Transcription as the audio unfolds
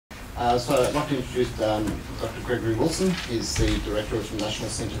So I'd like to introduce Dr. Gregory Wilson. He's the Director of the National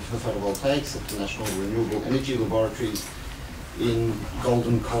Centre for Photovoltaics at the National Renewable Energy Laboratories in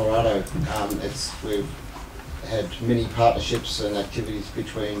Golden, Colorado. We've had many partnerships and activities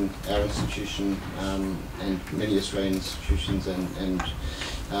between our institution and many Australian institutions and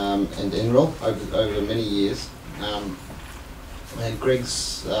NREL over many years. And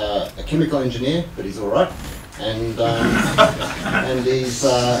Greg's a chemical engineer, but he's all right, and he's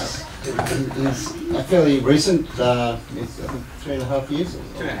a fairly recent, I think 3.5 years.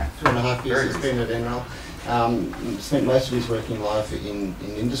 2.5 years he's been at NREL. Spent most of his working life in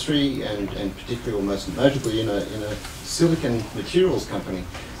industry and particularly, or most notably, in a silicon materials company,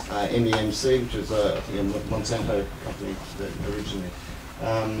 MEMC, which was I think a Monsanto company originally.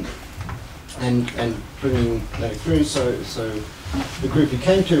 And bringing that experience, so the group he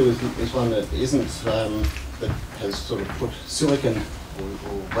came to is one that isn't, that has sort of put silicon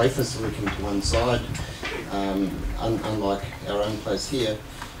or wafer silicon to one side, unlike our own place here.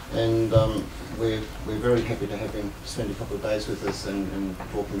 And we're very happy to have him spend a couple of days with us and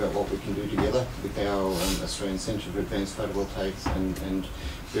talking about what we can do together with our Australian Centre for Advanced Photovoltaics and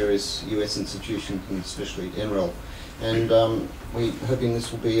various US institutions, and especially NREL. And we're hoping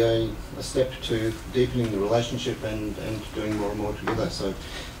this will be a step to deepening the relationship and doing more and more together. So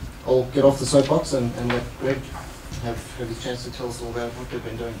I'll get off the soapbox and let Greg have his chance to tell us all about what they've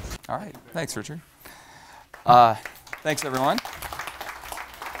been doing. All right. Thanks, Richard. Thanks, everyone.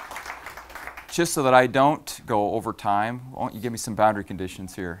 Just so that I don't go over time, why don't you give me some boundary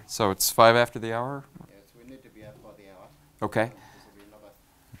conditions here? So it's 5 after the hour? Yeah, so we need to be out by the hour. Okay.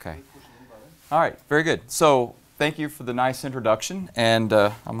 Okay. All right, very good. So thank you for the nice introduction, and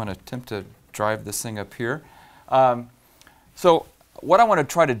I'm going to attempt to drive this thing up here. So what I want to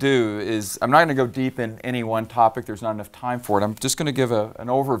try to do is, I'm not going to go deep in any one topic, there's not enough time for it. I'm just going to give an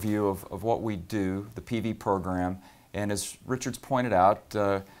overview of what we do, the PV program, and as Richard's pointed out,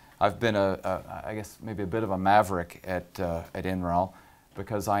 I've been I guess maybe a bit of a maverick at NREL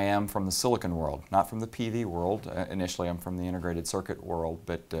because I am from the silicon world, not from the PV world. Initially I'm from the integrated circuit world,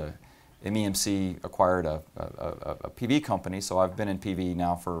 but MEMC acquired a PV company, so I've been in PV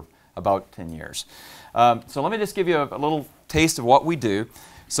now for about 10 years. So let me just give you a little taste of what we do.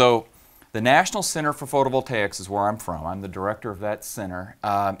 So the National Center for Photovoltaics is where I'm from. I'm the director of that center.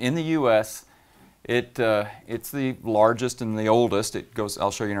 In the US, it's the largest and the oldest. It goes,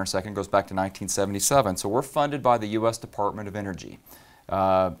 I'll show you in a second, goes back to 1977. So we're funded by the US Department of Energy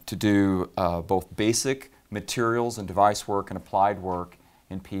to do both basic materials and device work and applied work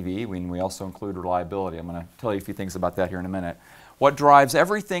in PV. We also include reliability. I'm going to tell you a few things about that here in a minute. What drives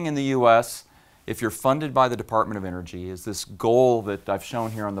everything in the US, if you're funded by the Department of Energy, is this goal that I've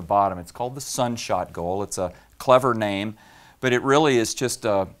shown here on the bottom. It's called the Sunshot Goal. It's a clever name, but it really is just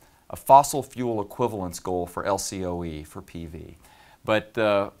a fossil fuel equivalence goal for LCOE, for PV. But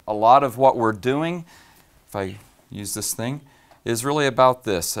a lot of what we're doing, if I use this thing, is really about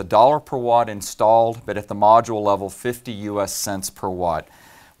this. $1 per watt installed, but at the module level, 50 US cents per watt.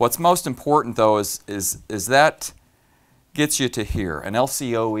 What's most important, though, is that gets you to here, an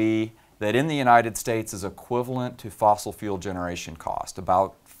LCOE that in the United States is equivalent to fossil fuel generation cost,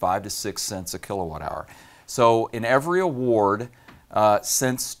 about 5 to 6 cents a kilowatt hour. So in every award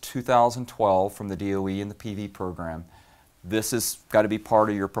since 2012 from the DOE and the PV program, this has got to be part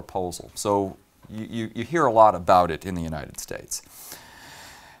of your proposal. So you hear a lot about it in the United States.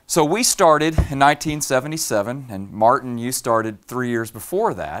 So we started in 1977, and Martin, you started 3 years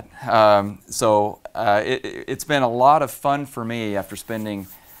before that. It's been a lot of fun for me after spending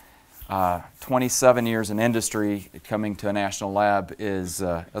 27 years in industry. Coming to a national lab is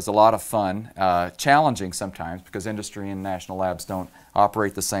a lot of fun, challenging sometimes because industry and national labs don't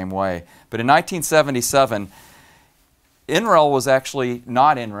operate the same way. But in 1977, NREL was actually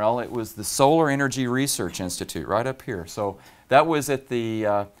not NREL, it was the Solar Energy Research Institute right up here. So that was at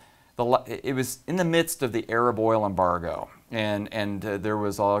it was in the midst of the Arab oil embargo, and there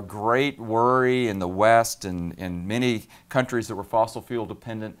was a great worry in the West and in many countries that were fossil fuel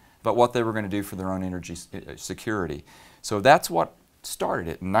dependent about what they were going to do for their own energy security. So that's what started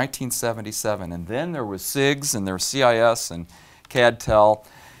it in 1977, and then there was SIGS and there was CIS and CADTEL.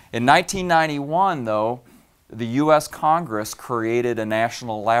 In 1991, though, the U.S. Congress created a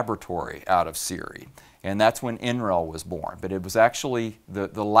national laboratory out of CIRI, and that's when NREL was born. But it was actually,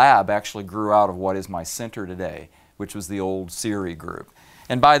 the lab actually grew out of what is my center today, which was the old CIRI group.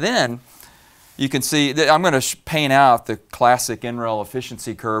 And by then, you can see, that I'm going to paint out the classic NREL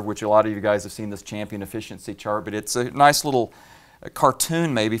efficiency curve, which a lot of you guys have seen this champion efficiency chart, but it's a nice little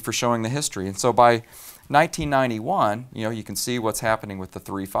cartoon maybe for showing the history. And so by 1991, you can see what's happening with the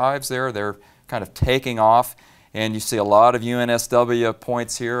 3.5s there. They're kind of taking off, and you see a lot of UNSW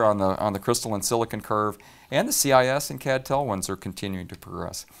points here on the crystalline silicon curve, and the CIS and CAD-TEL ones are continuing to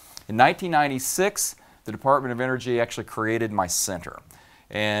progress. In 1996, the Department of Energy actually created my center.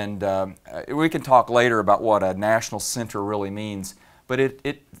 And we can talk later about what a national center really means, but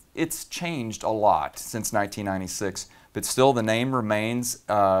it's changed a lot since 1996. But still, the name remains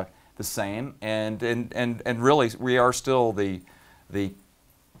the same, and really, we are still the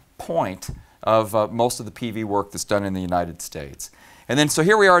point of most of the PV work that's done in the United States. And then, so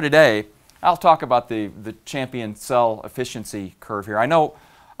here we are today. I'll talk about the champion cell efficiency curve here. I know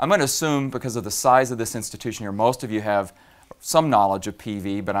I'm going to assume, because of the size of this institution here, most of you have some knowledge of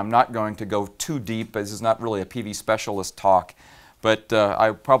PV, but I'm not going to go too deep. This is not really a PV specialist talk, but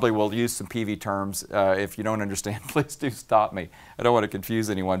I probably will use some PV terms. If you don't understand, please do stop me. I don't want to confuse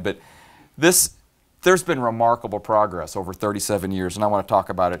anyone, but there's been remarkable progress over 37 years, and I want to talk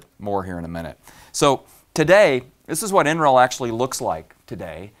about it more here in a minute. So today, this is what NREL actually looks like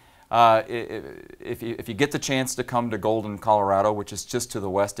today. If you get the chance to come to Golden, Colorado, which is just to the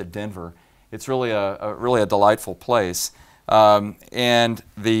west of Denver, it's really a delightful place. And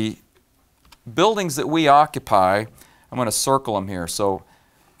the buildings that we occupy, I'm going to circle them here, so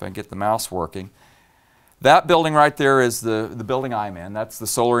if I can get the mouse working. That building right there is the building I'm in. That's the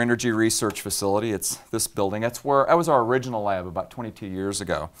Solar Energy Research Facility. It's this building. That was our original lab about 22 years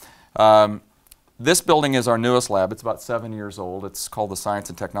ago. This building is our newest lab. It's about 7 years old. It's called the Science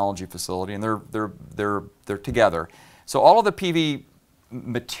and Technology Facility, and they're together. So all of the PV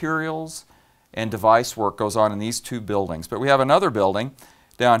materials and device work goes on in these two buildings. But we have another building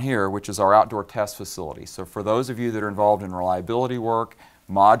down here, which is our outdoor test facility. So for those of you that are involved in reliability work,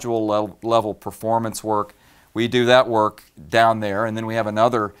 module level performance work, we do that work down there. And then we have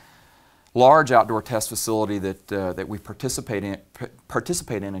another large outdoor test facility that we participate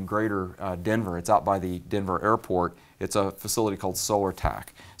in Greater Denver. It's out by the Denver airport. It's a facility called SolarTAC.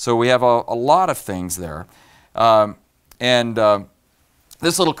 So we have a lot of things there.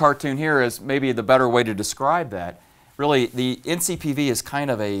 This little cartoon here is maybe the better way to describe that. Really, the NCPV is kind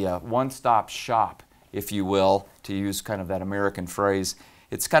of a one-stop shop, if you will, to use kind of that American phrase.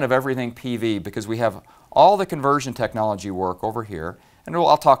 It's kind of everything PV, because we have all the conversion technology work over here. And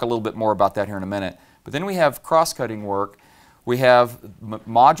I'll talk a little bit more about that here in a minute. But then we have cross-cutting work. We have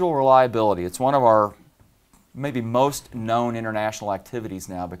module reliability. It's one of our maybe most known international activities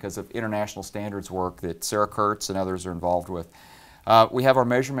now because of international standards work that Sarah Kurtz and others are involved with. We have our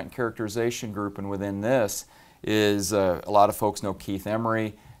measurement and characterization group, and within this is a lot of folks know Keith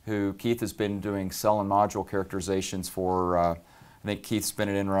Emery, who Keith has been doing cell and module characterizations for, I think Keith's been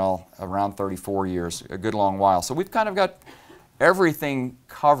at NREL around 34 years, a good long while. So we've kind of got everything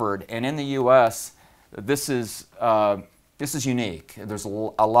covered, and in the U.S., this is unique. There's a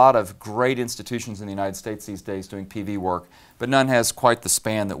lot of great institutions in the United States these days doing PV work, but none has quite the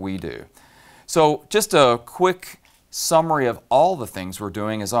span that we do. So just a quick summary of all the things we're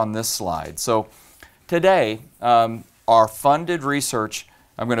doing is on this slide. So today, our funded research,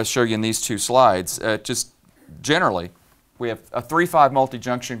 I'm going to show you in these two slides, just generally, we have a 3.5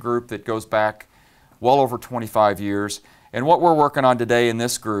 multi-junction group that goes back well over 25 years. And what we're working on today in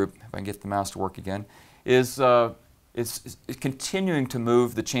this group, if I can get the mouse to work again, is continuing to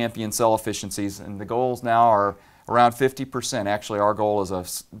move the champion cell efficiencies, and the goals now are around 50%. Actually, our goal is a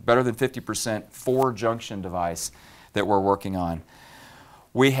better than 50% 4-junction device that we're working on.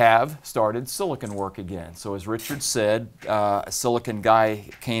 We have started silicon work again. So as Richard said, a silicon guy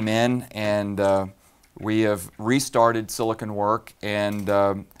came in, and we have restarted silicon work,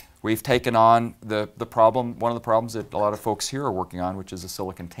 and we've taken on the problem, one of the problems that a lot of folks here are working on, which is a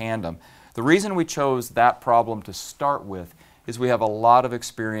silicon tandem. The reason we chose that problem to start with is we have a lot of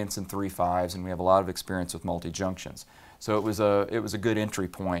experience in 3.5s, and we have a lot of experience with multi-junctions. So it was a good entry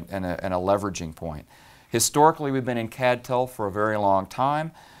point and a leveraging point. Historically, we've been in CAD-TEL for a very long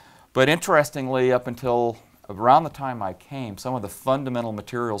time, but interestingly, up until around the time I came, some of the fundamental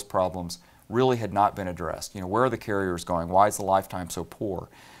materials problems really had not been addressed. You know, where are the carriers going? Why is the lifetime so poor?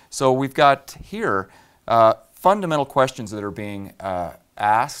 So we've got here fundamental questions that are being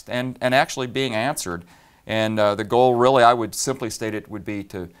asked and actually being answered. And the goal really, I would simply state it, would be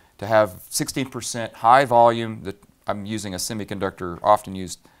to have 16% high volume, that I'm using a semiconductor often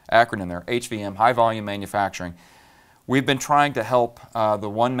used acronym there, HVM, high volume manufacturing. We've been trying to help the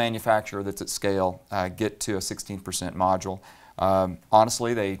one manufacturer that's at scale get to a 16% module.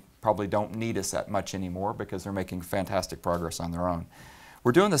 Honestly, they probably don't need us that much anymore because they're making fantastic progress on their own.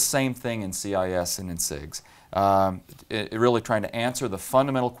 We're doing the same thing in CIS and in SIGs. Really trying to answer the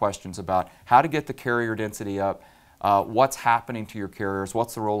fundamental questions about how to get the carrier density up, what's happening to your carriers,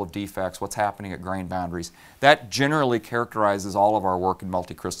 what's the role of defects, what's happening at grain boundaries. That generally characterizes all of our work in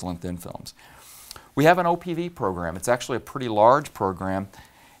multicrystalline thin films. We have an OPV program. It's actually a pretty large program,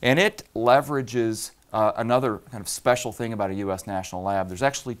 and it leverages another kind of special thing about a U.S. national lab. There's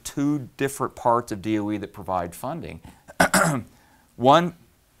actually two different parts of DOE that provide funding. One,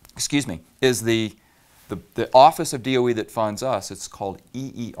 is the office of DOE that funds us. It's called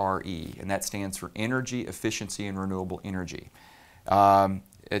EERE, and that stands for Energy Efficiency and Renewable Energy.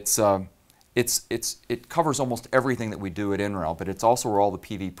 It covers almost everything that we do at NREL, but it's also where all the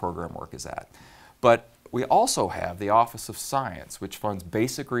PV program work is at. But we also have the Office of Science, which funds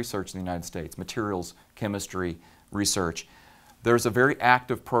basic research in the United States, materials, chemistry, research. There's a very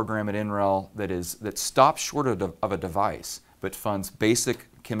active program at NREL that stops short of a device, but funds basic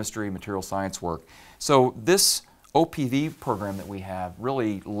chemistry, material science work. So this OPV program that we have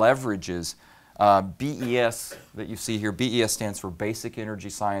really leverages BES that you see here. BES stands for Basic Energy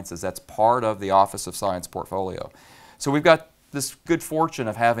Sciences. That's part of the Office of Science portfolio. So we've got this good fortune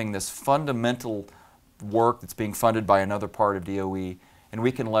of having this fundamental work that's being funded by another part of DOE, and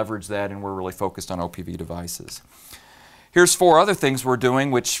we can leverage that, and we're really focused on OPV devices. Here's 4 other things we're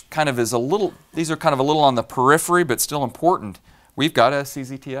doing, which kind of is a little, these are kind of a little on the periphery, but still important. We've got a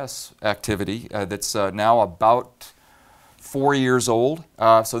CZTS activity that's now about 4 years old.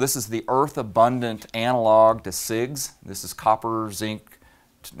 So this is the Earth Abundant analog to SIGs. This is copper, zinc,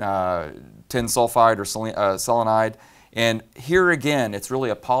 tin sulfide or selenide. And here again, it's really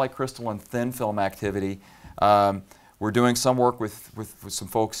a polycrystalline thin film activity. We're doing some work with some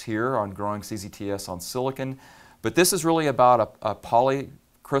folks here on growing CZTS on silicon. But this is really about a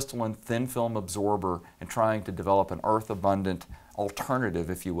polycrystalline thin film absorber and trying to develop an earth-abundant alternative,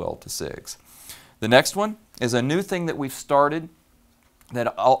 if you will, to SIGs. The next one is a new thing that we've started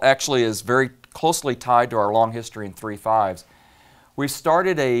that actually is very closely tied to our long history in 3.5s. We've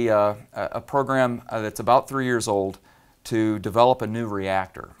started a program that's about 3 years old to develop a new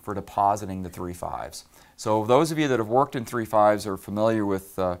reactor for depositing the 3.5s. So those of you that have worked in 3.5s are familiar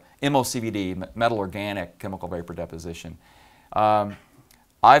with MOCVD, metal organic chemical vapor deposition.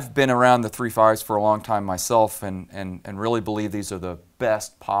 I've been around the 3.5s for a long time myself and really believe these are the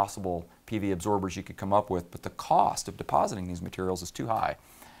best possible PV absorbers you could come up with, but the cost of depositing these materials is too high.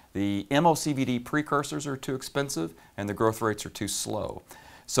 The MOCVD precursors are too expensive and the growth rates are too slow.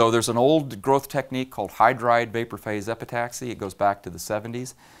 So there's an old growth technique called hydride vapor phase epitaxy. It goes back to the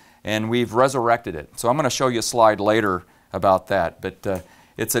 70s, and we've resurrected it. So I'm going to show you a slide later about that, but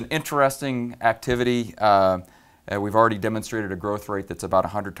it's an interesting activity. We've already demonstrated a growth rate that's about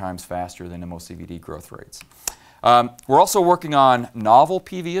 100 times faster than MOCVD growth rates. We're also working on novel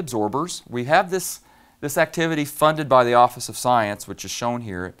PV absorbers. We have this activity funded by the Office of Science, which is shown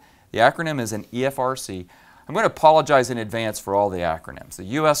here. The acronym is an EFRC. I'm going to apologize in advance for all the acronyms. The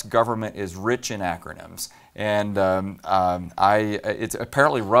U.S. government is rich in acronyms, and it's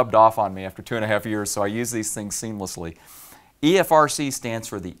apparently rubbed off on me after 2.5 years, so I use these things seamlessly. EFRC stands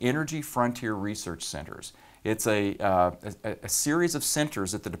for the Energy Frontier Research Centers. It's a series of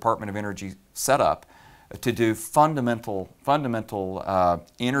centers that the Department of Energy set up to do fundamental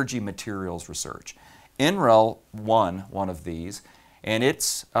energy materials research. NREL won one of these, and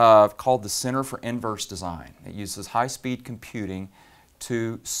it's called the Center for Inverse Design. It uses high-speed computing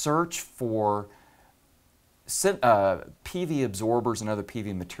to search for PV absorbers and other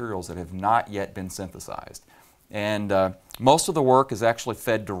PV materials that have not yet been synthesized. And most of the work is actually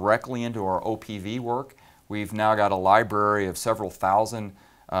fed directly into our OPV work. We've now got a library of several thousand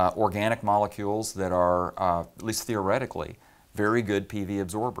organic molecules that are, at least theoretically, very good PV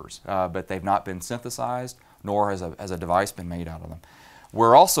absorbers, but they've not been synthesized, nor has a device been made out of them.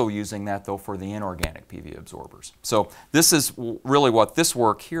 We're also using that, though, for the inorganic PV absorbers. So this is really what this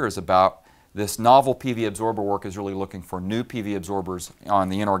work here is about. This novel PV absorber work is really looking for new PV absorbers on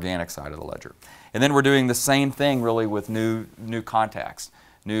the inorganic side of the ledger. And then we're doing the same thing, really, with new contacts,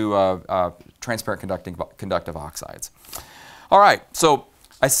 new transparent conductive oxides. All right, so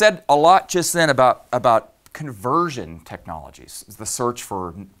I said a lot just then about conversion technologies, the search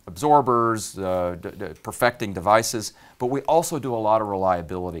for absorbers, perfecting devices, but we also do a lot of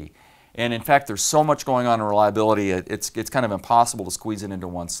reliability. And in fact, there's so much going on in reliability, it's kind of impossible to squeeze it into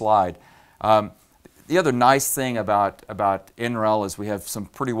one slide. The other nice thing about NREL is we have some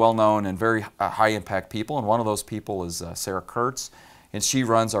pretty well-known and very high-impact people, and one of those people is Sarah Kurtz, and she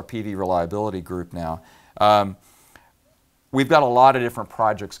runs our PV reliability group now. We've got a lot of different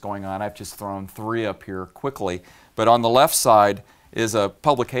projects going on. I've just thrown 3 up here quickly. But on the left side is a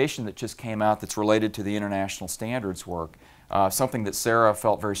publication that just came out that's related to the international standards work, something that Sarah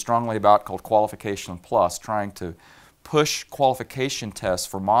felt very strongly about called Qualification Plus, trying to push qualification tests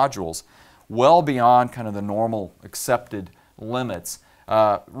for modules well beyond kind of the normal accepted limits.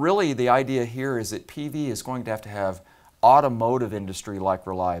 Really, the idea here is that PV is going to have automotive industry-like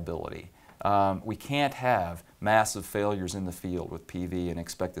reliability. We can't have massive failures in the field with PV and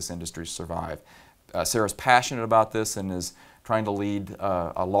expect this industry to survive. Sarah's passionate about this and is trying to lead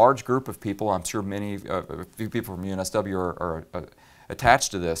a large group of people. I'm sure a few people from UNSW are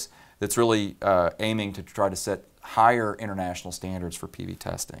attached to this, that's really aiming to try to set higher international standards for PV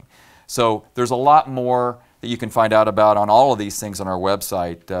testing. So there's a lot more that you can find out about on all of these things on our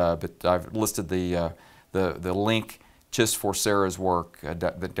website, but I've listed the link just for Sarah's work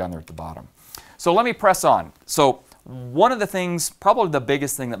down there at the bottom. So let me press on. So one of the things, probably the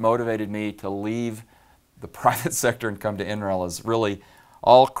biggest thing that motivated me to leave the private sector and come to NREL is really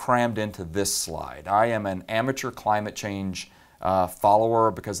all crammed into this slide. I am an amateur climate change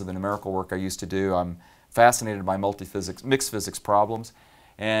follower because of the numerical work I used to do. I'm fascinated by mixed physics problems.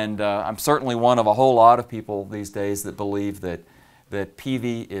 And I'm certainly one of a whole lot of people these days that believe that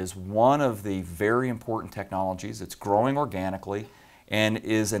PV is one of the very important technologies. It's growing organically and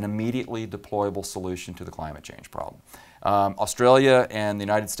is an immediately deployable solution to the climate change problem. Australia and the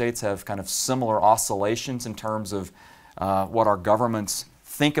United States have kind of similar oscillations in terms of what our governments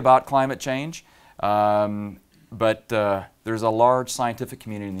think about climate change. But there's a large scientific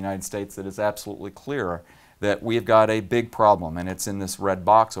community in the United States that is absolutely clear that we've got a big problem, and it's in this red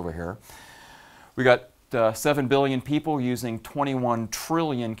box over here. We got 7 billion people using 21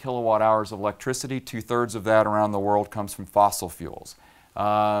 trillion kilowatt hours of electricity. 2/3 of that around the world comes from fossil fuels.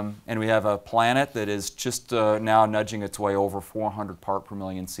 And we have a planet that is just now nudging its way over 400 part per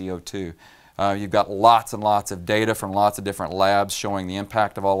million CO2. You've got lots and lots of data from lots of different labs showing the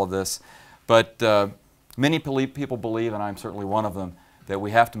impact of all of this. But many people believe, and I'm certainly one of them, that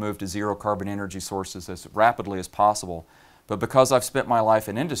we have to move to zero carbon energy sources as rapidly as possible. But because I've spent my life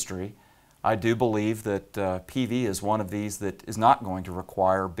in industry, I do believe that PV is one of these that is not going to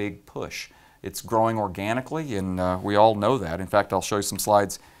require big push. It's growing organically, and we all know that. In fact, I'll show you some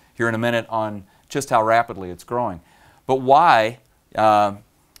slides here in a minute on just how rapidly it's growing. But why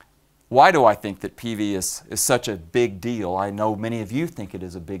do I think that PV is such a big deal? I know many of you think it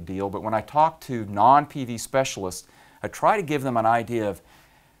is a big deal, but when I talk to non-PV specialists, I try to give them an idea of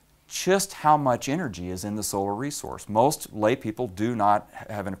just how much energy is in the solar resource. Most lay people do not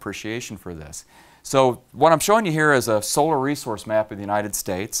have an appreciation for this. So what I'm showing you here is a solar resource map of the United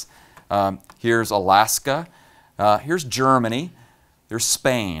States. Here's Alaska, here's Germany, there's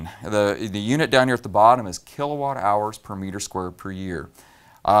Spain. The unit down here at the bottom is kilowatt hours per meter squared per year.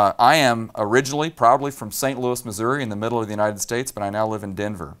 I am originally probably from St. Louis, Missouri, in the middle of the United States, but I now live in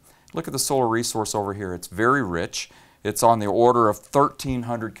Denver. Look at the solar resource over here. It's very rich. It's on the order of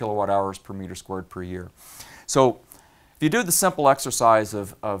 1,300 kilowatt hours per meter squared per year. So if you do the simple exercise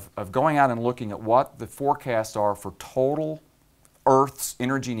of going out and looking at what the forecasts are for total Earth's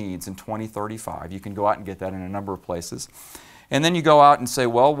energy needs in 2035, you can go out and get that in a number of places. And then you go out and say,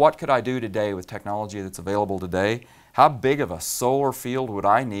 well, what could I do today with technology that's available today? How big of a solar field would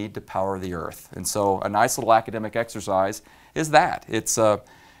I need to power the Earth? And so a nice little academic exercise is that. It's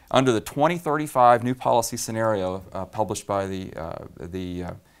under the 2035 new policy scenario published by the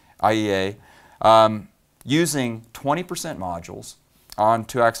IEA, using 20% modules on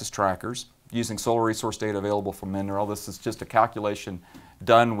 2-axis trackers, using solar resource data available from NREL. This is just a calculation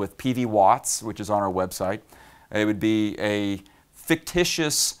done with PV watts, which is on our website. It would be a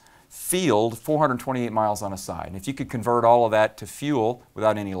fictitious field 428 miles on a side. And if you could convert all of that to fuel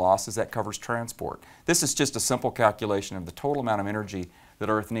without any losses, that covers transport. This is just a simple calculation of the total amount of energy that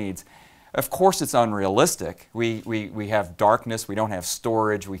Earth needs. Of course it's unrealistic. We have darkness, we don't have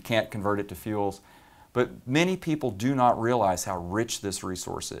storage, we can't convert it to fuels. But many people do not realize how rich this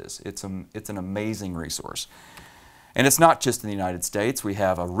resource is. It's an amazing resource. And it's not just in the United States. We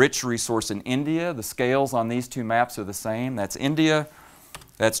have a rich resource in India. The scales on these two maps are the same. That's India,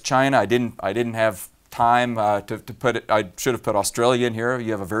 that's China. I didn't have time to put it, I should have put Australia in here.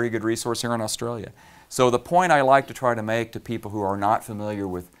 You have a very good resource here in Australia. So the point I like to try to make to people who are not familiar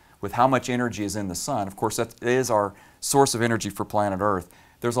with how much energy is in the sun, of course that is our source of energy for planet Earth,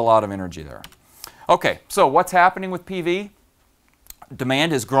 there's a lot of energy there. Okay, so what's happening with PV?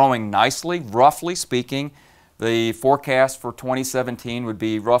 Demand is growing nicely, roughly speaking. The forecast for 2017 would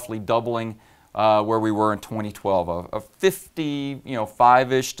be roughly doubling where we were in 2012, a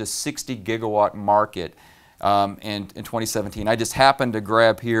 55-ish to 60 gigawatt market in 2017. I just happened to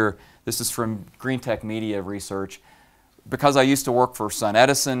grab here, this is from Green Tech Media Research, because I used to work for Sun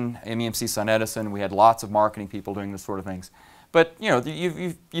Edison, MEMC Sun Edison, we had lots of marketing people doing this sort of things. But you know,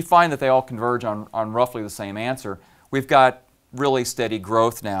 you find that they all converge on roughly the same answer. We've got really steady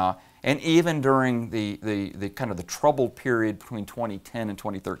growth now, and even during the kind of the troubled period between 2010 and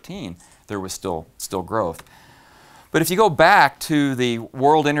 2013, there was still growth. But if you go back to the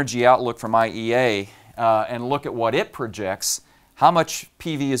World Energy Outlook from IEA and look at what it projects, how much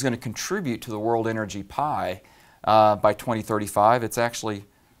PV is going to contribute to the world energy pie by 2035, it's actually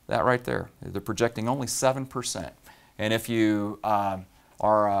that right there. They're projecting only 7%. And if you are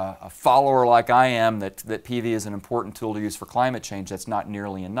a follower like I am that PV is an important tool to use for climate change, that's not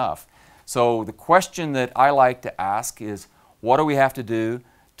nearly enough. So the question that I like to ask is, what do we have to do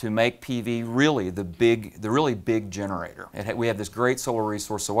to make PV really the really big generator? We have this great solar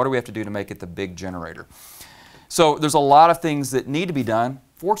resource, so what do we have to do to make it the big generator? So there's a lot of things that need to be done.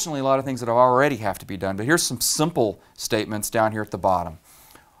 Fortunately, a lot of things that already have to be done. But here's some simple statements down here at the bottom.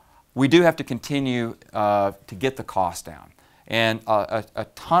 We do have to continue to get the cost down. And a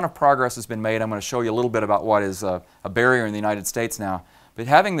ton of progress has been made. I'm going to show you a little bit about what is a barrier in the United States now. But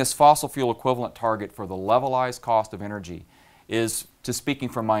having this fossil fuel equivalent target for the levelized cost of energy is, to speaking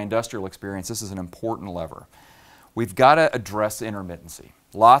from my industrial experience, this is an important lever. We've got to address intermittency.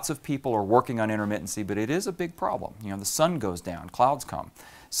 Lots of people are working on intermittency, but it is a big problem. You know, the sun goes down, clouds come.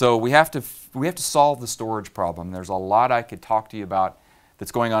 So we have to solve the storage problem. There's a lot I could talk to you about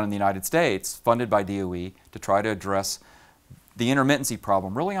that's going on in the United States, funded by DOE, to try to address the intermittency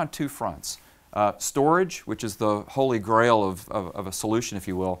problem, really on two fronts. Storage, which is the holy grail of a solution, if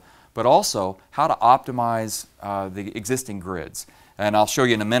you will, but also how to optimize the existing grids. And I'll show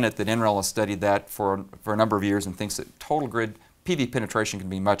you in a minute that NREL has studied that for a number of years and thinks that total grid PV penetration can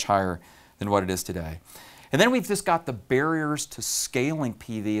be much higher than what it is today. And then we've just got the barriers to scaling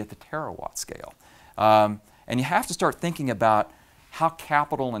PV at the terawatt scale. And you have to start thinking about how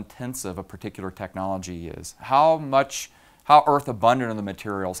capital intensive a particular technology is, how earth abundant are the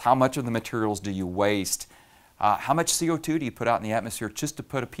materials, how much of the materials do you waste, how much CO2 do you put out in the atmosphere just to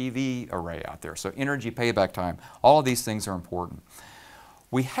put a PV array out there. So energy payback time, all of these things are important.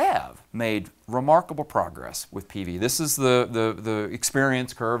 We have made remarkable progress with PV. This is the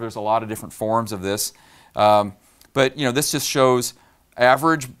experience curve. There's a lot of different forms of this. But you know, this just shows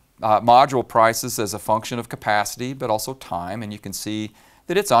average module prices as a function of capacity, but also time, and you can see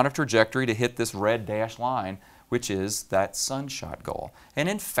that it's on a trajectory to hit this red dashed line, which is that sunshot goal. And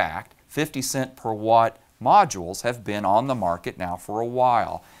in fact, 50 cent per watt modules have been on the market now for a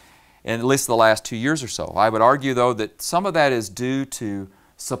while, in at least the last 2 years or so. I would argue, though, that some of that is due to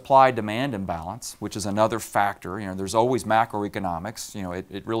supply-demand imbalance, which is another factor. You know, there's always macroeconomics. You know,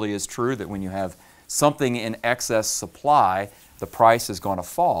 it really is true that when you have something in excess supply, the price is going to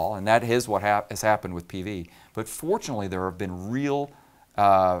fall, and that is what has happened with PV. But fortunately, there have been real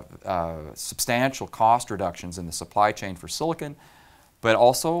substantial cost reductions in the supply chain for silicon, but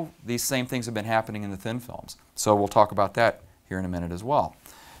also these same things have been happening in the thin films. So we'll talk about that here in a minute as well.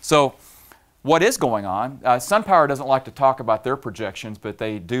 So what is going on? SunPower doesn't like to talk about their projections, but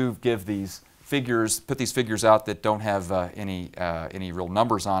they do give these figures, put these figures out that don't have any real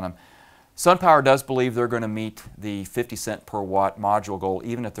numbers on them. SunPower does believe they're going to meet the 50 cent per watt module goal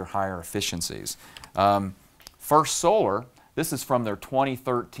even at their higher efficiencies. First Solar, this is from their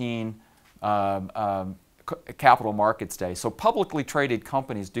 2013 Capital Markets Day. So publicly traded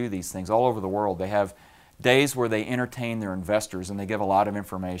companies do these things all over the world. They have days where they entertain their investors and they give a lot of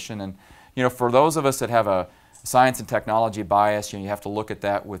information. And you know, for those of us that have a science and technology bias, you have to look at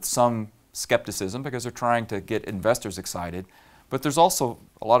that with some skepticism because they're trying to get investors excited. But there's also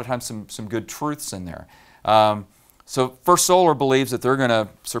a lot of times some good truths in there. So First Solar believes that they're going to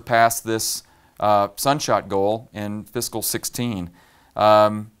surpass this sunshot goal in fiscal 16.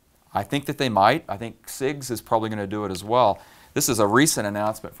 I think that they might. I think SIGS is probably going to do it as well. This is a recent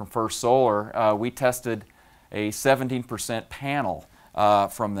announcement from First Solar. We tested a 17% panel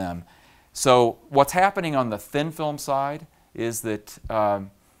from them. So what's happening on the thin film side is that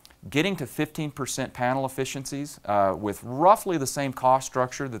getting to 15% panel efficiencies with roughly the same cost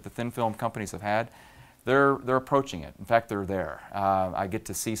structure that the thin film companies have had, they're approaching it. In fact, they're there. I get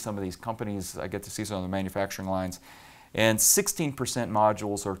to see some of these companies, I get to see some of the manufacturing lines, and 16%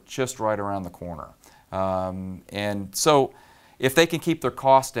 modules are just right around the corner. And so if they can keep their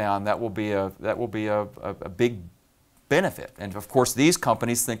costs down, that will be a big benefit. And of course, these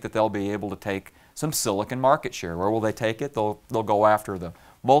companies think that they'll be able to take some silicon market share. Where will they take it? They'll go after the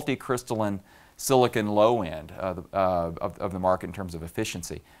multi-crystalline silicon low end of the market in terms of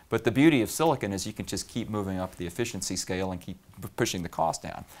efficiency. But the beauty of silicon is you can just keep moving up the efficiency scale and keep pushing the cost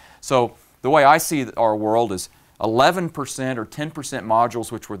down. So the way I see our world is 11% or 10%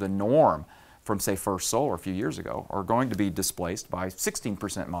 modules, which were the norm from, say, First Solar a few years ago, are going to be displaced by 16%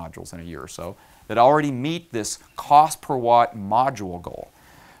 modules in a year or so that already meet this cost per watt module goal.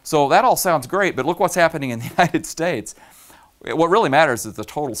 So that all sounds great, but look what's happening in the United States. What really matters is the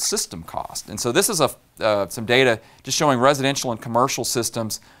total system cost. And so this is some data just showing residential and commercial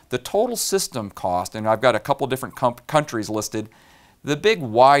systems. The total system cost, and I've got a couple different countries listed. The big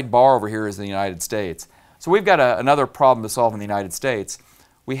wide bar over here is the United States. So we've got another problem to solve in the United States.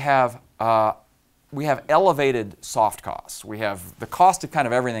 We have elevated soft costs. We have the cost of kind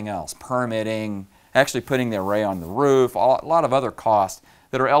of everything else, permitting, actually putting the array on the roof, a lot of other costs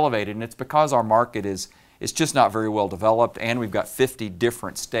that are elevated, and it's because our market is just not very well developed, and we've got 50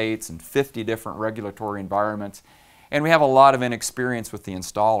 different states and 50 different regulatory environments, and we have a lot of inexperience with the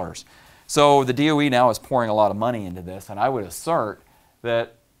installers. So the DOE now is pouring a lot of money into this, and I would assert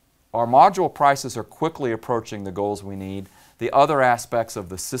that our module prices are quickly approaching the goals we need. The other aspects of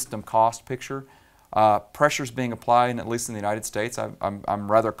the system cost picture, pressure's being applied, at least in the United States. I'm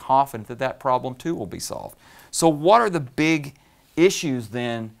rather confident that that problem too will be solved. So what are the big issues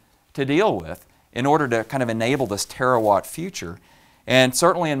then to deal with in order to kind of enable this terawatt future? And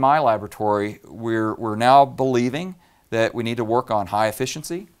certainly in my laboratory, we're now believing that we need to work on high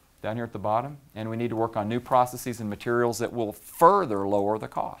efficiency down here at the bottom, and we need to work on new processes and materials that will further lower the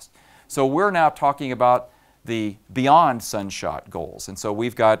cost. So we're now talking about the beyond sunshot goals, and so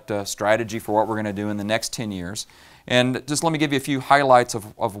we've got a strategy for what we're going to do in the next 10 years. And just let me give you a few highlights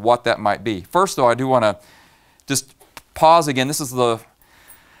of what that might be. First, though, I do want to just pause again. This is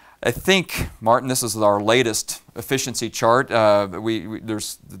I think, Martin, this is our latest efficiency chart.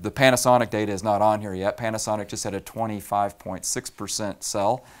 There's the Panasonic data is not on here yet. Panasonic just had a 25.6%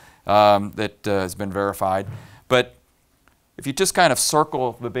 cell that has been verified. But if you just kind of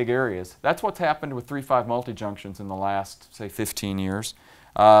circle the big areas, that's what's happened with 3.5 multi-junctions in the last, say, 15 years.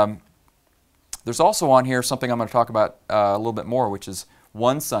 There's also on here something I'm going to talk about a little bit more, which is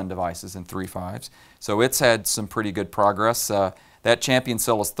Wison devices in 3.5s. So it's had some pretty good progress. That champion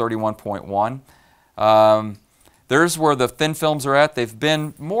cell is 31.1. There's where the thin films are at. They've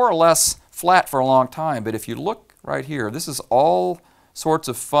been more or less flat for a long time, but if you look right here, this is all sorts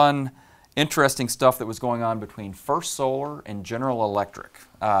of fun, interesting stuff that was going on between First Solar and General Electric,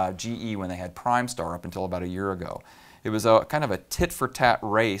 GE, when they had Primestar up until about a year ago. It was a kind of a tit-for-tat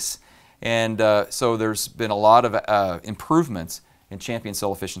race, and so there's been a lot of improvements in champion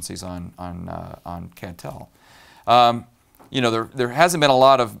cell efficiencies on CadTel. You know, there hasn't been a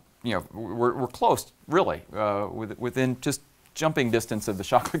lot of, you know, we're close, really, within just jumping distance of the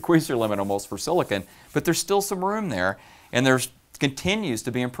Shockley-Queisser limit almost for silicon, but there's still some room there, and there's continues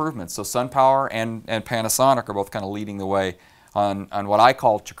to be improvements. So SunPower and Panasonic are both kind of leading the way on what I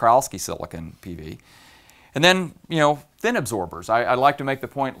call Czochralski silicon PV. And then, you know, thin absorbers. I'd like to make the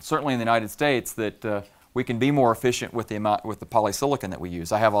point, certainly in the United States, that we can be more efficient with the polysilicon that we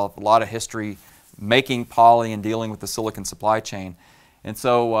use. I have a lot of history making poly and dealing with the silicon supply chain. And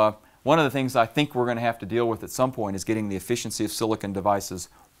so one of the things I think we're going to have to deal with at some point is getting the efficiency of silicon devices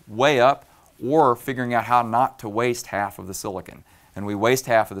way up, or figuring out how not to waste half of the silicon. And we waste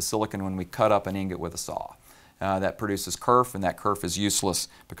half of the silicon when we cut up an ingot with a saw. That produces kerf, and that kerf is useless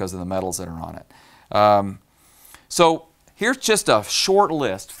because of the metals that are on it. So here's just a short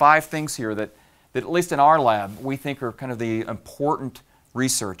list, 5 things here that at least in our lab we think are kind of the important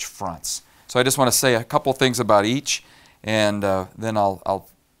research fronts. So I just want to say a couple things about each, and then I'll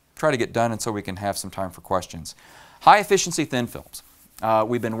try to get done, and so we can have some time for questions. High efficiency thin films.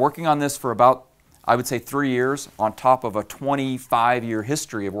 We've been working on this for about, I would say, 3 years on top of a 25-year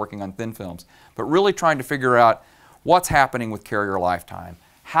history of working on thin films, but really trying to figure out what's happening with carrier lifetime.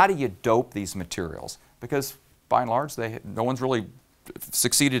 How do you dope these materials? Because by and large, no one's really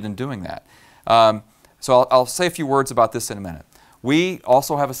succeeded in doing that. So I'll say a few words about this in a minute. We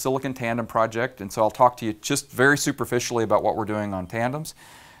also have a silicon tandem project, and so I'll talk to you just very superficially about what we're doing on tandems.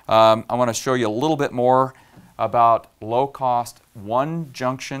 I want to show you a little bit more about low-cost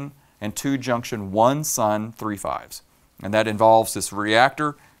 1-junction and 2-junction Wison 3.5s. And that involves this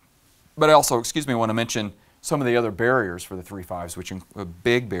reactor, but I also, want to mention some of the other barriers for the 3.5s, which a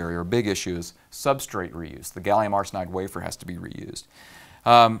big barrier, a big issue is substrate reuse. The gallium arsenide wafer has to be reused.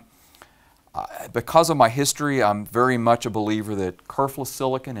 Because of my history, I'm very much a believer that kerfless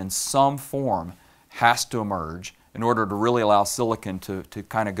silicon in some form has to emerge in order to really allow silicon to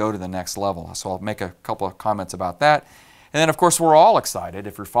kind of go to the next level. So I'll make a couple of comments about that. And then, of course, we're all excited,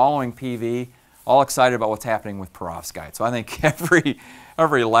 if you're following PV, all excited about what's happening with perovskite. So I think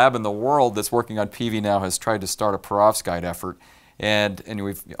every lab in the world that's working on PV now has tried to start a perovskite effort. and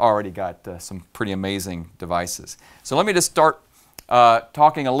we've already got some pretty amazing devices. So let me just start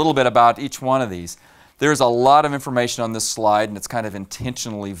talking a little bit about each one of these. There's a lot of information on this slide, and it's kind of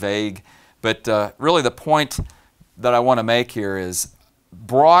intentionally vague, but really the point that I want to make here is,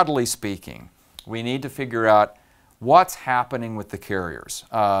 broadly speaking, we need to figure out what's happening with the carriers.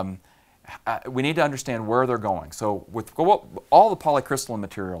 We need to understand where they're going. So with all the polycrystalline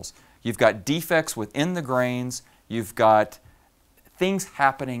materials, you've got defects within the grains, you've got things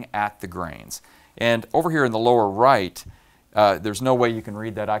happening at the grains. And over here in the lower right, there's no way you can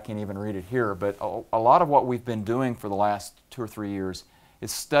read that. I can't even read it here, but a lot of what we've been doing for the last 2 or 3 years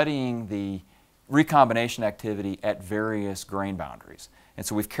is studying the recombination activity at various grain boundaries. And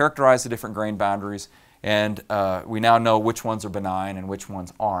so we've characterized the different grain boundaries, and we now know which ones are benign and which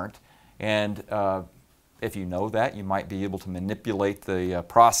ones aren't. And if you know that, you might be able to manipulate the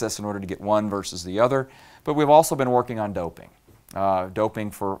process in order to get one versus the other. But we've also been working on doping.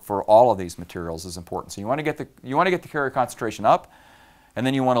 Doping for all of these materials is important. So you want to get the carrier concentration up, and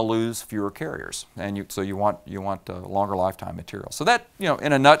then you want to lose fewer carriers, and so you want longer lifetime materials. So that,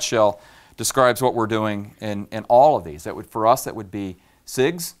 in a nutshell, describes what we're doing in all of these. For us, that would be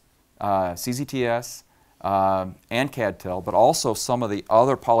SIGs, CZTS, and CAD-TEL, but also some of the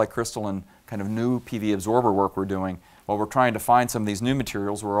other polycrystalline kind of new PV absorber work we're doing. While we're trying to find some of these new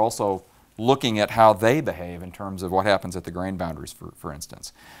materials, we're also looking at how they behave in terms of what happens at the grain boundaries, for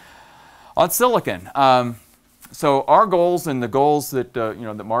instance. On silicon, so our goals and the goals that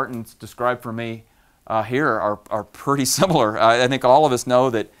that Martin's described for me here are pretty similar. I think all of us know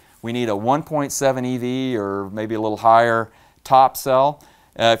that we need a 1.7 EV or maybe a little higher top cell.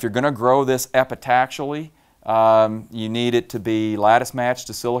 If you're going to grow this epitaxially, you need it to be lattice matched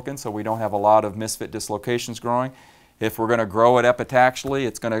to silicon, so we don't have a lot of misfit dislocations growing. If we're going to grow it epitaxially,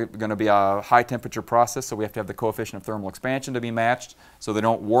 it's going to be a high temperature process, so we have to have the coefficient of thermal expansion to be matched so they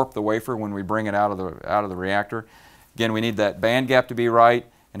don't warp the wafer when we bring it out of the reactor. Again, we need that band gap to be right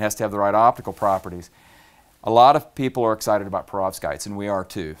and has to have the right optical properties. A lot of people are excited about perovskites, and we are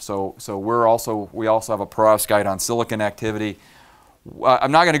too. So we also have a perovskite on silicon activity.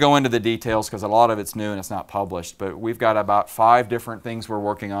 I'm not going to go into the details because a lot of it's new and it's not published, but we've got about 5 different things we're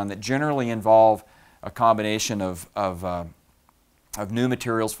working on that generally involve a combination of new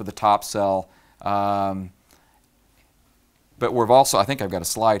materials for the top cell. But we've also, I think I've got a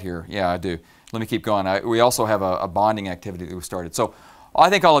slide here. Yeah, I do. Let me keep going. We also have a bonding activity that we started. So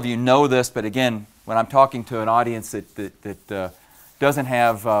I think all of you know this, but again, when I'm talking to an audience that doesn't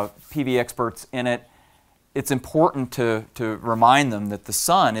have PV experts in it, it's important to remind them that the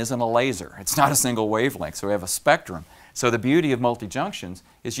sun isn't a laser. It's not a single wavelength, so we have a spectrum. So the beauty of multi-junctions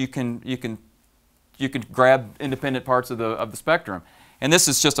is you can grab independent parts of the spectrum. And this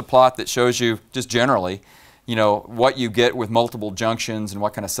is just a plot that shows you just generally, what you get with multiple junctions and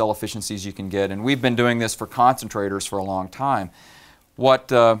what kind of cell efficiencies you can get. And we've been doing this for concentrators for a long time.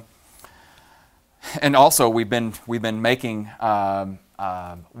 And also we've been making Wison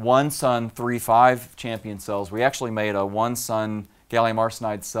 3.5 champion cells. We actually made a Wison gallium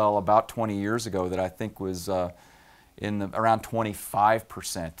arsenide cell about 20 years ago that I think was around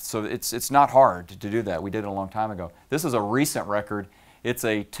 25%. So it's not hard to do that. We did it a long time ago. This is a recent record. It's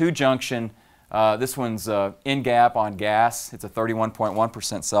a 2-junction. This one's in-gap on gas. It's a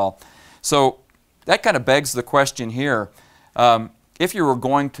 31.1% cell. So that kind of begs the question here. If you were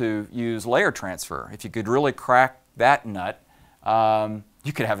going to use layer transfer, if you could really crack that nut,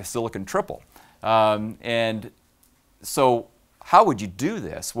 you could have a silicon triple. And so how would you do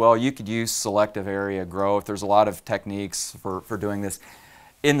this? Well, you could use selective area growth. There's a lot of techniques for doing this.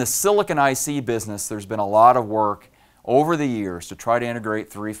 In the silicon IC business, there's been a lot of work over the years to try to integrate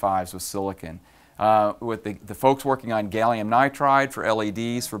 3.5s with silicon. With the folks working on gallium nitride for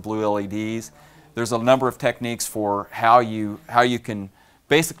LEDs, for blue LEDs, there's a number of techniques for how you can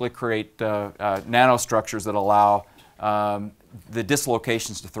basically create nanostructures that allow the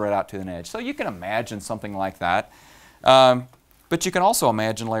dislocations to thread out to an edge. So you can imagine something like that. But you can also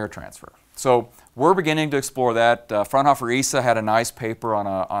imagine layer transfer. So we're beginning to explore that. Fraunhofer ISA had a nice paper on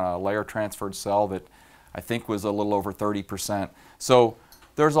a layer transferred cell that I think was a little over 30%. So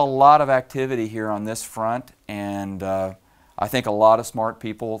there's a lot of activity here on this front, and I think a lot of smart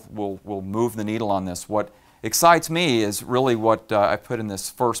people will move the needle on this. What excites me is really what I put in this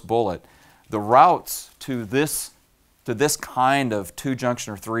first bullet. The routes to this kind of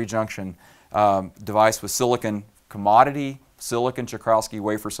 2-junction or 3-junction device with silicon commodity, silicon Czochralski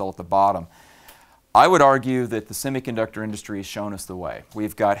wafer cell at the bottom. I would argue that the semiconductor industry has shown us the way.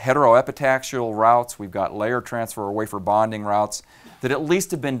 We've got heteroepitaxial routes, we've got layer transfer or wafer bonding routes that at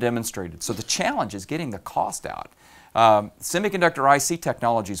least have been demonstrated. So the challenge is getting the cost out. Semiconductor IC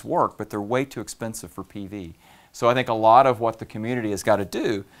technologies work, but they're way too expensive for PV. So I think a lot of what the community has got to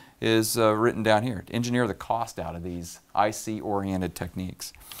do is written down here, to engineer the cost out of these IC-oriented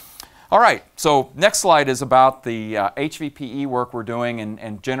techniques. All right, so next slide is about the HVPE work we're doing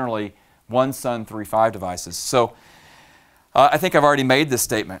and generally Wison 3.5 devices. So I think I've already made this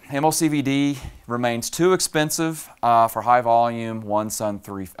statement. MOCVD remains too expensive for high volume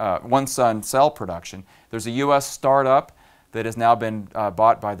Wison cell production. There's a US startup that has now been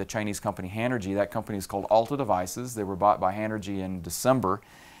bought by the Chinese company Hanergy. That company is called Alta Devices. They were bought by Hanergy in December.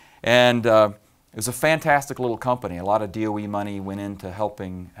 And it was a fantastic little company. A lot of DOE money went into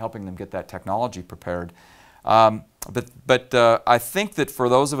helping them get that technology prepared. But I think that for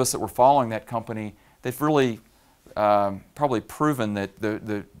those of us that were following that company, they've really probably proven that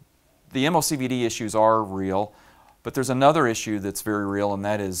the MOCVD issues are real. But there's another issue that's very real, and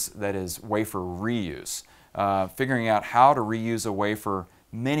that is wafer reuse. Figuring out how to reuse a wafer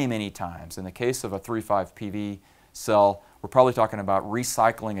many, many times. In the case of a 3.5 PV cell, we're probably talking about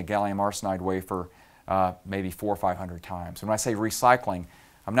recycling a gallium arsenide wafer maybe 400 or 500 times. When I say recycling,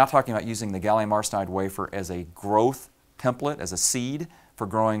 I'm not talking about using the gallium arsenide wafer as a growth template, as a seed for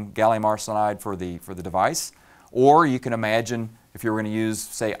growing gallium arsenide for the device. Or you can imagine if you were going to use,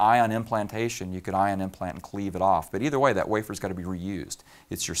 say, ion implantation, you could ion implant and cleave it off. But either way, that wafer's got to be reused.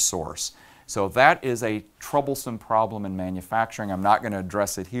 It's your source. So that is a troublesome problem in manufacturing. I'm not going to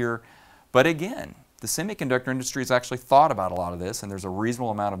address it here. But again, the semiconductor industry has actually thought about a lot of this, and there's a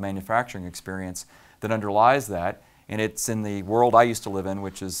reasonable amount of manufacturing experience that underlies that. And it's in the world I used to live in,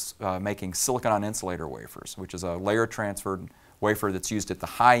 which is making silicon on insulator wafers, which is a layer transferred wafer that's used at the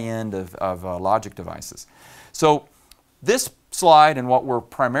high end of logic devices. So this slide and what we're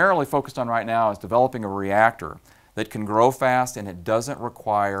primarily focused on right now is developing a reactor that can grow fast and it doesn't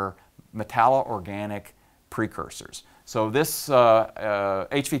require metallo-organic precursors. So this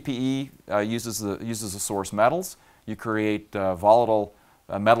HVPE uses the source metals. You create volatile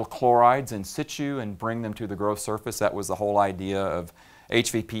metal chlorides in situ and bring them to the growth surface. That was the whole idea of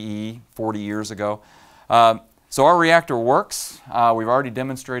HVPE 40 years ago. So our reactor works. We've already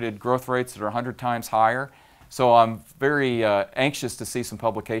demonstrated growth rates that are 100 times higher. So I'm very anxious to see some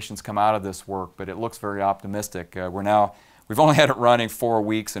publications come out of this work, but it looks very optimistic. We've only had it running 4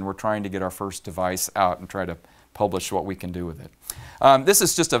 weeks, and we're trying to get our first device out and try to publish what we can do with it. This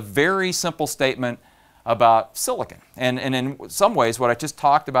is just a very simple statement about silicon. And in some ways, what I just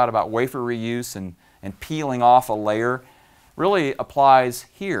talked about wafer reuse and peeling off a layer really applies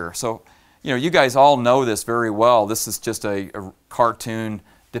here. So, you guys all know this very well. This is just a cartoon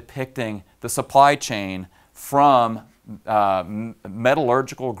depicting the supply chain from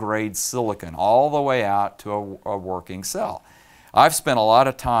metallurgical grade silicon all the way out to a working cell. I've spent a lot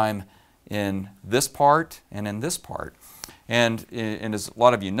of time in this part and in this part. And as a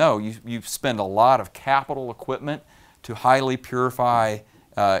lot of you know, you spend a lot of capital equipment to highly purify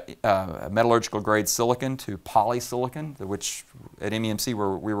metallurgical grade silicon to polysilicon, which at MEMC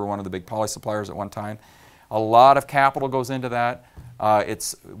we were one of the big poly suppliers at one time. A lot of capital goes into that.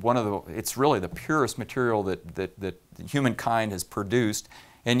 It's really the purest material that humankind has produced.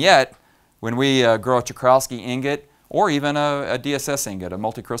 And yet, when we grow a Czochralski ingot, or even a DSS ingot, a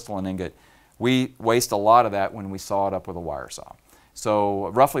multicrystalline ingot, we waste a lot of that when we saw it up with a wire saw. So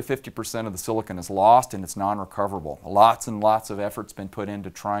roughly 50% of the silicon is lost and it's non-recoverable. Lots and lots of effort's been put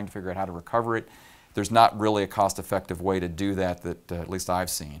into trying to figure out how to recover it. There's not really a cost-effective way to do that at least I've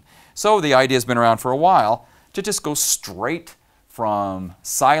seen. So the idea has been around for a while to just go straight from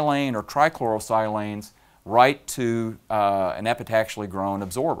silane or trichlorosilanes right to an epitaxially grown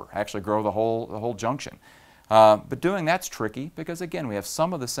absorber, actually grow the whole junction. But doing that's tricky because, again, we have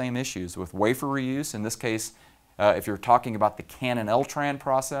some of the same issues with wafer reuse. In this case, if you're talking about the Canon-Eltran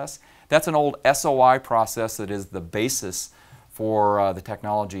process, that's an old SOI process that is the basis for the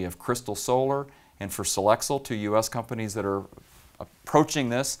technology of Crystal Solar and for Solexel, two U.S. companies that are approaching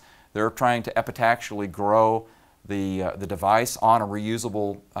this. They're trying to epitaxially grow the device on a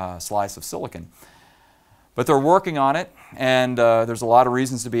reusable slice of silicon. But they're working on it, and there's a lot of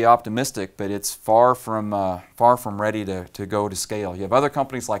reasons to be optimistic, but it's far from ready to go to scale. You have other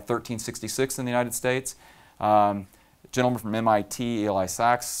companies like 1366 in the United States. A gentleman from MIT, Eli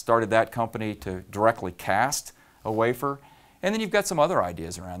Sachs, started that company to directly cast a wafer. And then you've got some other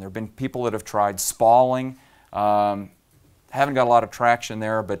ideas around. There have been people that have tried spalling. Haven't got a lot of traction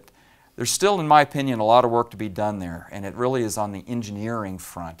there, but there's still, in my opinion, a lot of work to be done there, and it really is on the engineering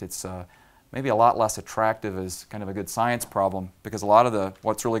front. It's maybe a lot less attractive as kind of a good science problem, because a lot of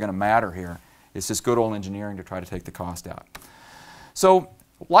what's really going to matter here is just good old engineering to try to take the cost out. So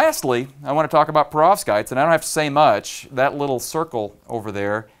Lastly, I want to talk about perovskites, and I don't have to say much. That little circle over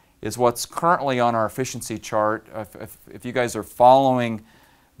there is what's currently on our efficiency chart. If you guys are following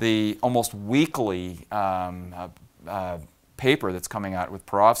the almost weekly paper that's coming out with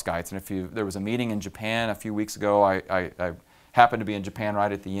perovskites, and there was a meeting in Japan a few weeks ago. I happened to be in Japan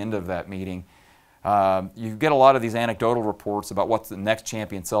right at the end of that meeting. You get a lot of these anecdotal reports about what the next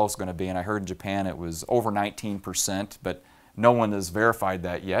champion cell is going to be, and I heard in Japan it was over 19%, but no one has verified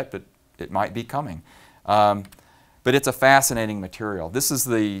that yet, but it might be coming. But it's a fascinating material. This is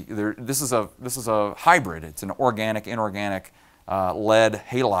a hybrid. It's an organic, inorganic lead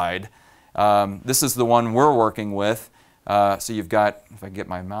halide. This is the one we're working with. So you've got, if I can get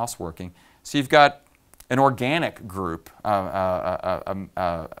my mouse working, so you've got an organic group, a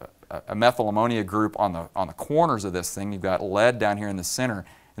methyl ammonia group on the corners of this thing. You've got lead down here in the center, and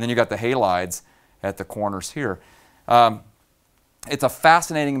then you've got the halides at the corners here. It's a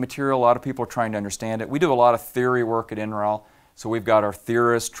fascinating material. A lot of people are trying to understand it. We do a lot of theory work at NREL, so we've got our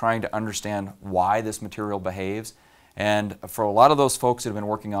theorists trying to understand why this material behaves. And for a lot of those folks that have been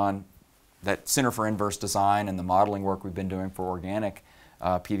working on that Center for Inverse Design and the modeling work we've been doing for organic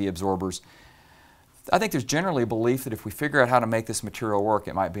PV absorbers, I think there's generally a belief that if we figure out how to make this material work,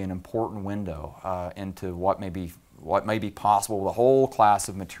 it might be an important window into what may be possible with a whole class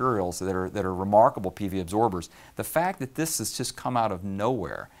of materials that are remarkable PV absorbers. The fact that this has just come out of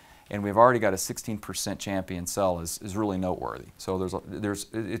nowhere and we've already got a 16% champion cell is really noteworthy. So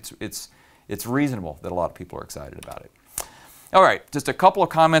it's reasonable that a lot of people are excited about it. All right, just a couple of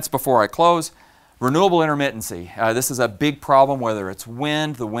comments before I close. Renewable intermittency. This is a big problem, whether it's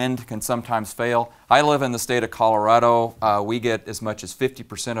wind. The wind can sometimes fail. I live in the state of Colorado. We get as much as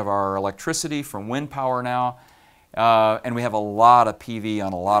 50% of our electricity from wind power now. And we have a lot of PV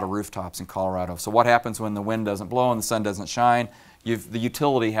on a lot of rooftops in Colorado. So what happens when the wind doesn't blow and the sun doesn't shine? The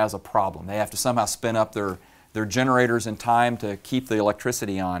utility has a problem. They have to somehow spin up their generators in time to keep the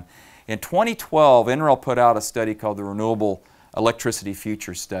electricity on. In 2012, NREL put out a study called the Renewable Electricity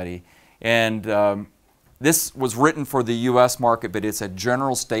Future Study. And this was written for the U.S. market, but it's a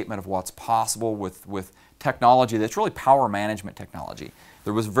general statement of what's possible with technology that's really power management technology.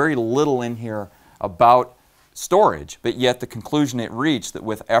 There was very little in here about storage, but yet the conclusion it reached that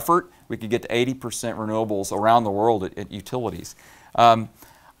with effort, we could get to 80% renewables around the world at utilities. I'm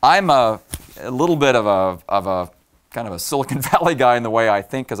a little bit of a kind of a Silicon Valley guy in the way I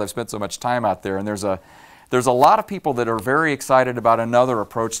think, because I've spent so much time out there, and there's a lot of people that are very excited about another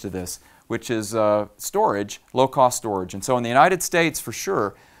approach to this, which is storage, low-cost storage. And so in the United States, for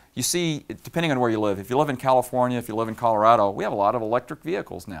sure, you see, depending on where you live, if you live in California, if you live in Colorado, we have a lot of electric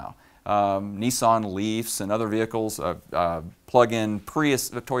vehicles now. Nissan Leafs and other vehicles, plug-in Prius,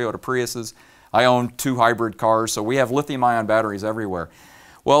 Toyota Priuses. I own 2 hybrid cars, so we have lithium-ion batteries everywhere.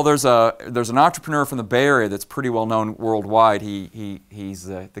 Well, there's an entrepreneur from the Bay Area that's pretty well known worldwide. He's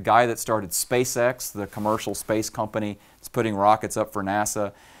the guy that started SpaceX, the commercial space company that's putting rockets up for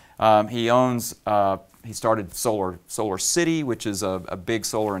NASA. He started Solar City, which is a big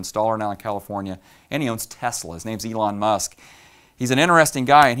solar installer now in California, and he owns Tesla. His name's Elon Musk. He's an interesting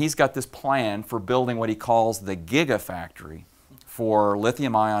guy, and he's got this plan for building what he calls the gigafactory for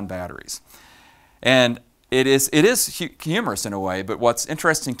lithium-ion batteries. And it is humorous in a way, but what's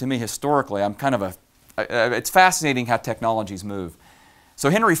interesting to me historically, it's fascinating how technologies move. So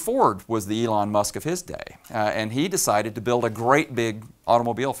Henry Ford was the Elon Musk of his day, and he decided to build a great big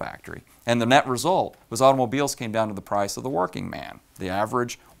automobile factory. And the net result was automobiles came down to the price of the working man. The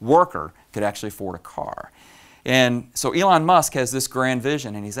average worker could actually afford a car. And so Elon Musk has this grand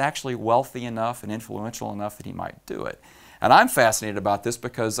vision, and he's actually wealthy enough and influential enough that he might do it. And I'm fascinated about this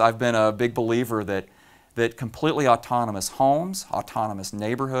because I've been a big believer that completely autonomous homes, autonomous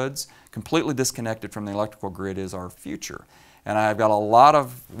neighborhoods, completely disconnected from the electrical grid is our future. And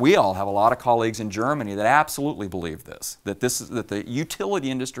we all have a lot of colleagues in Germany that absolutely believe this, that the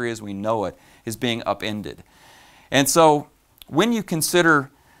utility industry as we know it is being upended. And so when you consider,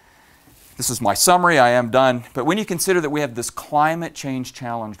 this is my summary, I am done, but when you consider that we have this climate change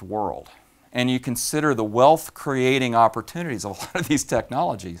challenged world, and you consider the wealth creating opportunities of a lot of these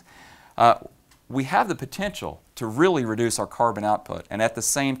technologies, we have the potential to really reduce our carbon output and at the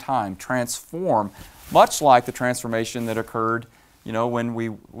same time transform, much like the transformation that occurred, when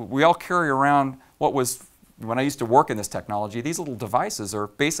we all carry around when I used to work in this technology, these little devices are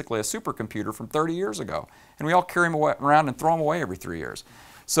basically a supercomputer from 30 years ago, and we all carry them around and throw them away every 3 years.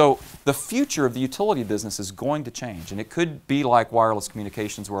 So the future of the utility business is going to change, and it could be like wireless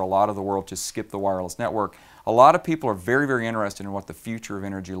communications where a lot of the world just skipped the wireless network. A lot of people are very, very interested in what the future of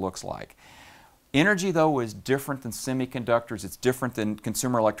energy looks like. Energy, though, is different than semiconductors. It's different than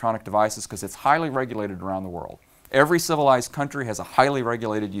consumer electronic devices because it's highly regulated around the world. Every civilized country has a highly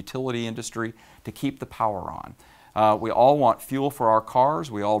regulated utility industry to keep the power on. We all want fuel for our cars.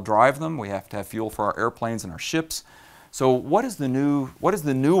 We all drive them. We have to have fuel for our airplanes and our ships. So what does the new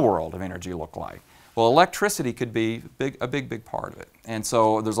world of energy look like? Well, electricity could be a big part of it. And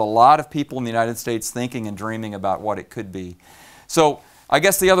so there's a lot of people in the United States thinking and dreaming about what it could be. So I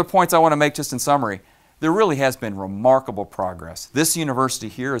guess the other points I want to make just in summary, there really has been remarkable progress. This university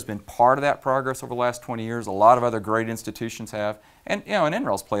here has been part of that progress over the last 20 years. A lot of other great institutions have. And, you know, and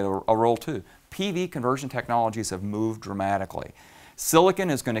NREL's played a role too. PV conversion technologies have moved dramatically. Silicon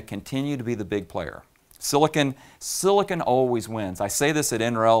is going to continue to be the big player. Silicon always wins. I say this at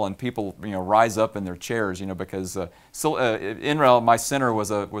NREL and people, you know, rise up in their chairs, you know, because NREL, my center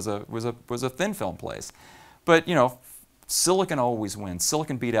was a thin film place. But, you know, silicon always wins.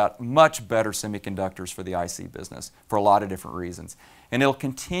 Silicon beat out much better semiconductors for the IC business for a lot of different reasons. And it'll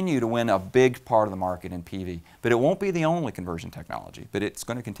continue to win a big part of the market in PV. But it won't be the only conversion technology, but it's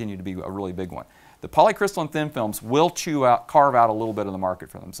going to continue to be a really big one. The polycrystalline thin films will carve out a little bit of the market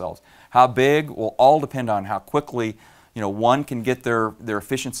for themselves. How big will all depend on how quickly, you know, one can get their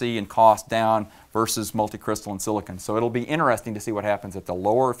efficiency and cost down versus multicrystalline silicon. So it'll be interesting to see what happens at the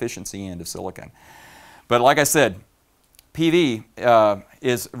lower efficiency end of silicon. But like I said, PV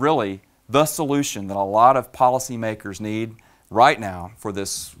is really the solution that a lot of policymakers need right now for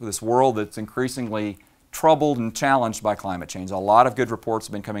this world that's increasingly troubled and challenged by climate change. A lot of good reports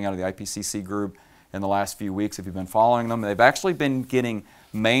have been coming out of the IPCC group in the last few weeks, if you've been following them. They've actually been getting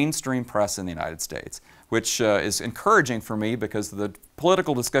mainstream press in the United States, which is encouraging for me because the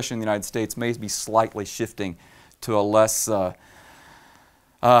political discussion in the United States may be slightly shifting to a less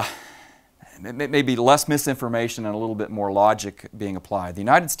maybe less misinformation and a little bit more logic being applied. The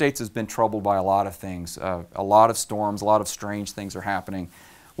United States has been troubled by a lot of things. A lot of storms, a lot of strange things are happening.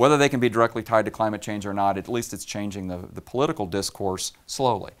 Whether they can be directly tied to climate change or not, at least it's changing the political discourse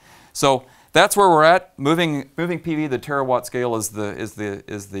slowly. So that's where we're at. Moving PV to the terawatt scale is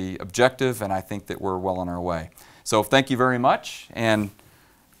the objective, and I think that we're well on our way. So thank you very much, and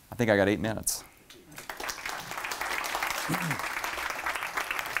I think I got 8 minutes.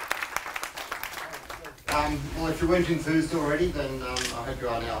 Well, if you weren't enthused already, then I hope you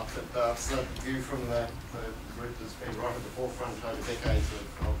are now. But it's that view from the group that's been right at the forefront over decades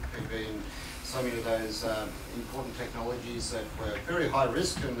of PV and so many of those important technologies that were very high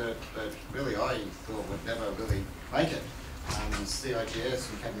risk and that really I thought would never really make it. CIGS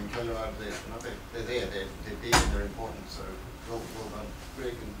and cadmium telluride, they're there, they're big and they're important. So well done,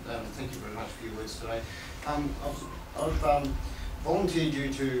 Greg, and thank you very much for your words today. I've volunteered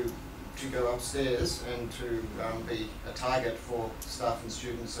you to go upstairs and to be a target for staff and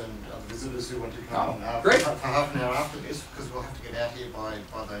students and other visitors who want to come for half an hour after this, because we'll have to get out here by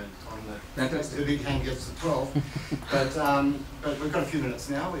the time the big hand gets to 12. But we've got a few minutes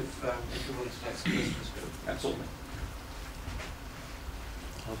now if you want to take some questions. Absolutely.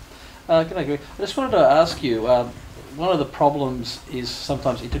 G'day, Gregory. I just wanted to ask you, one of the problems is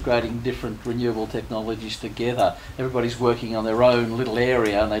sometimes integrating different renewable technologies together. Everybody's working on their own little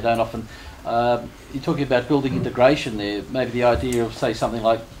area and they don't often... you're talking about building integration there, maybe the idea of, say, something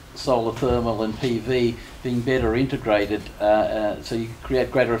like solar thermal and PV being better integrated so you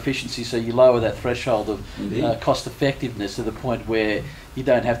create greater efficiency, so you lower that threshold of cost effectiveness to the point where you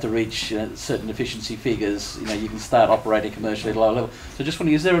don't have to reach certain efficiency figures. You know, you can start operating commercially at a low level. So just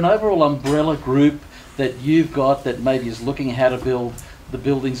wondering, is there an overall umbrella group that you've got that maybe is looking at how to build the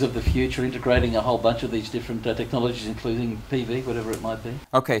buildings of the future, integrating a whole bunch of these different technologies, including PV, whatever it might be?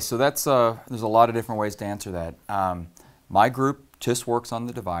 Okay, so that's there's a lot of different ways to answer that. My group just works on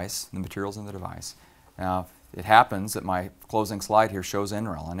the device, the materials in the device. Now, it happens that my closing slide here shows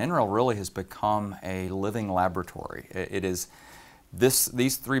NREL, and NREL really has become a living laboratory. It is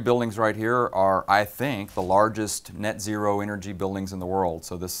these 3 buildings right here are, I think, the largest net zero energy buildings in the world.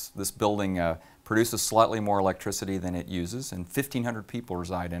 So this building produces slightly more electricity than it uses, and 1,500 people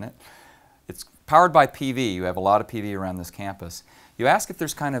reside in it. It's powered by PV. You have a lot of PV around this campus. You ask if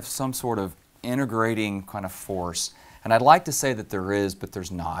there's kind of some sort of integrating kind of force, and I'd like to say that there is, but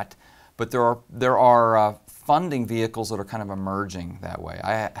there's not. But there are funding vehicles that are kind of emerging that way.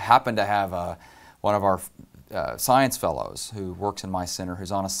 I happen to have one of our science fellows who works in my center,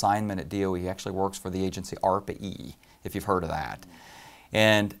 who's on assignment at DOE. He actually works for the agency ARPA-E, if you've heard of that.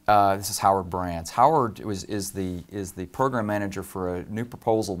 And this is Howard Brands. Howard is the program manager for a new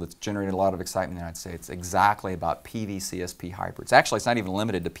proposal that's generated a lot of excitement in the United States, exactly about PV CSP hybrids. Actually, it's not even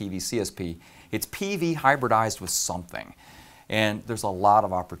limited to PV CSP. It's PV hybridized with something. And there's a lot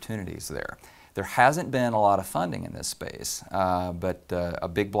of opportunities there. There hasn't been a lot of funding in this space, but a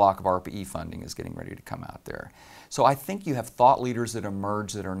big block of ARPA-E funding is getting ready to come out there. So I think you have thought leaders that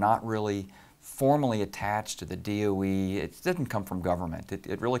emerge that are not really formally attached to the DOE. It doesn't come from government.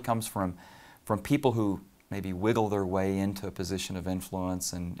 It really comes from people who maybe wiggle their way into a position of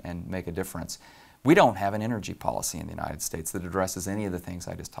influence and make a difference. We don't have an energy policy in the United States that addresses any of the things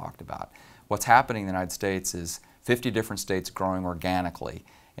I just talked about. What's happening in the United States is 50 different states growing organically.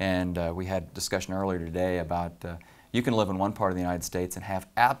 And we had a discussion earlier today about you can live in one part of the United States and have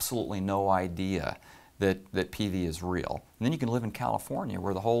absolutely no idea that PV is real. And then you can live in California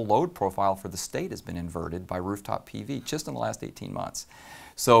where the whole load profile for the state has been inverted by rooftop PV just in the last 18 months.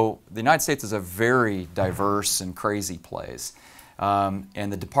 So the United States is a very diverse and crazy place.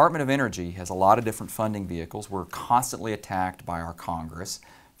 And the Department of Energy has a lot of different funding vehicles. We're constantly attacked by our Congress.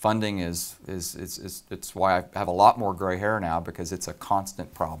 Funding it's why I have a lot more gray hair now, because it's a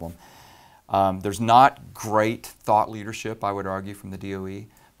constant problem. There's not great thought leadership, I would argue, from the DOE,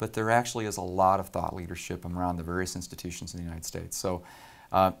 but there actually is a lot of thought leadership around the various institutions in the United States. So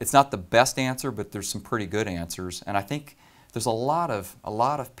it's not the best answer, but there's some pretty good answers. And I think there's a lot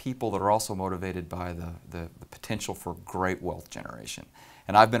of people that are also motivated by the potential for great wealth generation.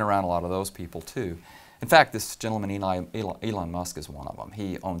 And I've been around a lot of those people too. In fact, this gentleman, Elon Musk, is one of them.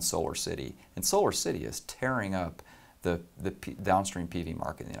 He owns Solar City, and Solar City is tearing up the downstream PV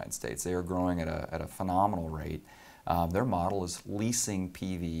market in the United States. They are growing at a phenomenal rate. Their model is leasing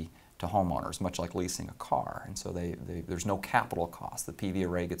PV to homeowners, much like leasing a car, and so there's no capital cost. The PV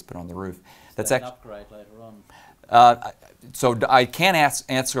array gets put on the roof. That's an upgrade later on. So I can't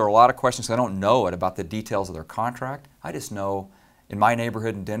answer a lot of questions because I don't know about the details of their contract. I just know in my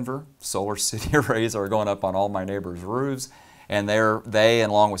neighborhood in Denver, Solar City arrays are going up on all my neighbors' roofs, and they,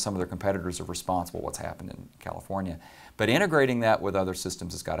 along with some of their competitors, are responsible for what's happened in California. But integrating that with other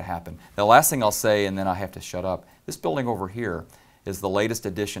systems has got to happen. The last thing I'll say, and then I have to shut up, this building over here is the latest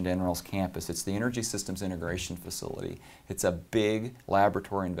addition to NREL's campus. It's the Energy Systems Integration Facility. It's a big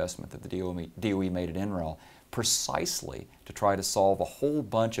laboratory investment that the DOE made at NREL precisely to try to solve a whole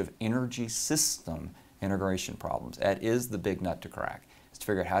bunch of energy system integration problems. That is the big nut to crack, is to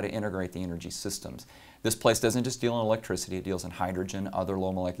figure out how to integrate the energy systems. This place doesn't just deal in electricity, it deals in hydrogen, other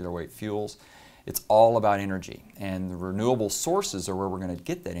low molecular weight fuels. It's all about energy, and the renewable sources are where we're going to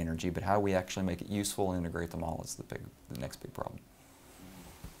get that energy, but how do we actually make it useful and integrate them all is the next big problem.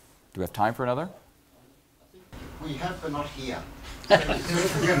 Do we have time for another? We have, but not here.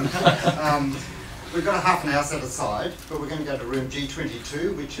 We've got a half an hour set aside, but we're going to go to room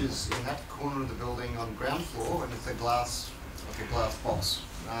G22, which is in that corner of the building on the ground floor, and it's a glass, like a glass box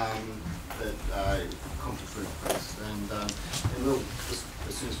that conference room space. And we'll,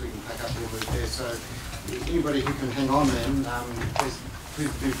 as soon as we can pack up, we'll move there. So anybody who can hang on then,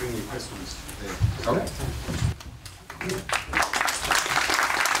 please do bring your questions there. Okay.